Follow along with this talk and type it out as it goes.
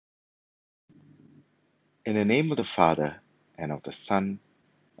In the name of the Father, and of the Son,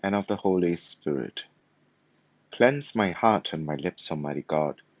 and of the Holy Spirit. Cleanse my heart and my lips, Almighty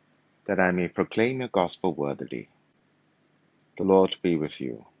God, that I may proclaim your gospel worthily. The Lord be with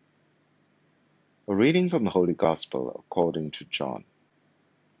you. A reading from the Holy Gospel according to John.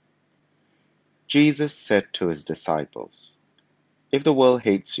 Jesus said to his disciples, "If the world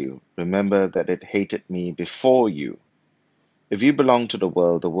hates you, remember that it hated me before you. If you belong to the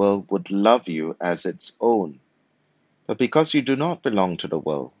world would love you as its own. But because you do not belong to the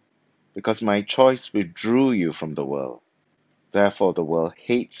world, because my choice withdrew you from the world, therefore the world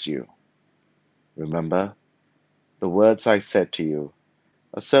hates you. Remember the words I said to you,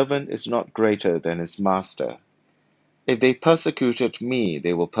 a servant is not greater than his master. If they persecuted me,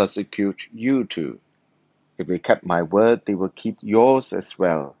 they will persecute you too. If they kept my word, they will keep yours as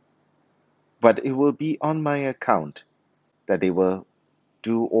well. But it will be on my account that they will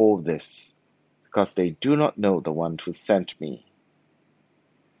do all this, because they do not know the one who sent me."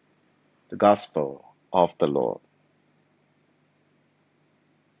 The Gospel of the Lord.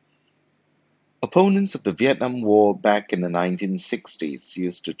 Opponents of the Vietnam War back in the 1960s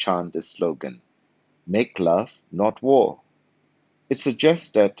used to chant this slogan, "Make love, not war." It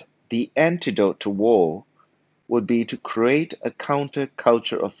suggests that the antidote to war would be to create a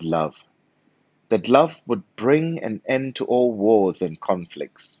counter-culture of love, that love would bring an end to all wars and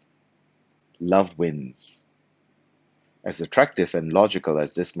conflicts. Love wins. As attractive and logical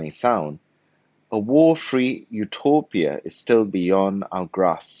as this may sound, a war-free utopia is still beyond our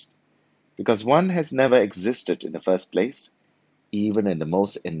grasp, because one has never existed in the first place, even in the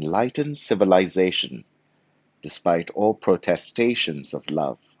most enlightened civilization, despite all protestations of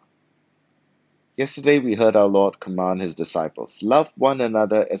love. Yesterday we heard our Lord command his disciples, "Love one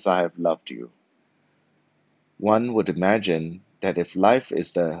another as I have loved you." One would imagine that if life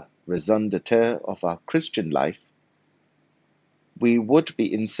is the raison d'etre of our Christian life, we would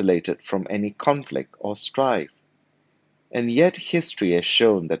be insulated from any conflict or strife. And yet history has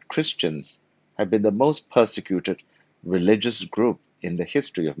shown that Christians have been the most persecuted religious group in the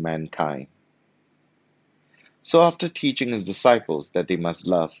history of mankind. So after teaching his disciples that they must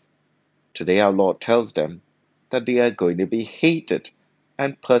love, today our Lord tells them that they are going to be hated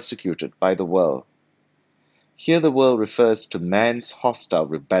and persecuted by the world. Here the world refers to man's hostile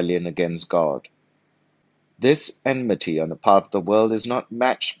rebellion against God. This enmity on the part of the world is not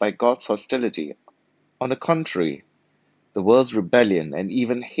matched by God's hostility. On the contrary, the world's rebellion and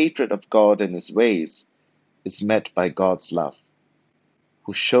even hatred of God and his ways is met by God's love,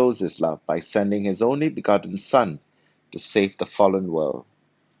 who shows his love by sending his only begotten Son to save the fallen world.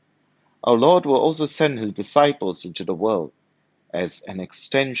 Our Lord will also send his disciples into the world as an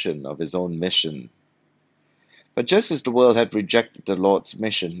extension of his own mission. But just as the world had rejected the Lord's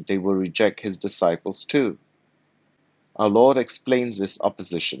mission, they will reject his disciples too. Our Lord explains this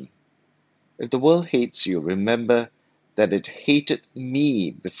opposition. If the world hates you, remember that it hated me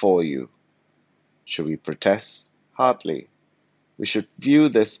before you. Should we protest? Hardly. We should view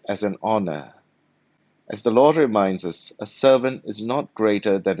this as an honor. As the Lord reminds us, a servant is not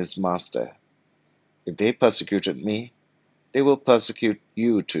greater than his master. If they persecuted me, they will persecute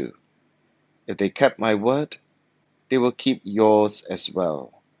you too. If they kept my word, they will keep yours as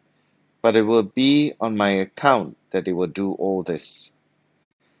well. But it will be on my account that they will do all this.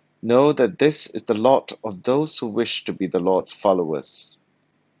 Know that this is the lot of those who wish to be the Lord's followers.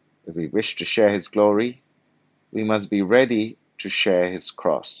 If we wish to share his glory, we must be ready to share his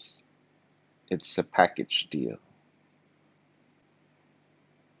cross. It's a package deal.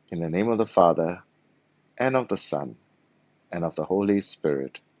 In the name of the Father, and of the Son, and of the Holy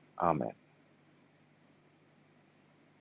Spirit. Amen.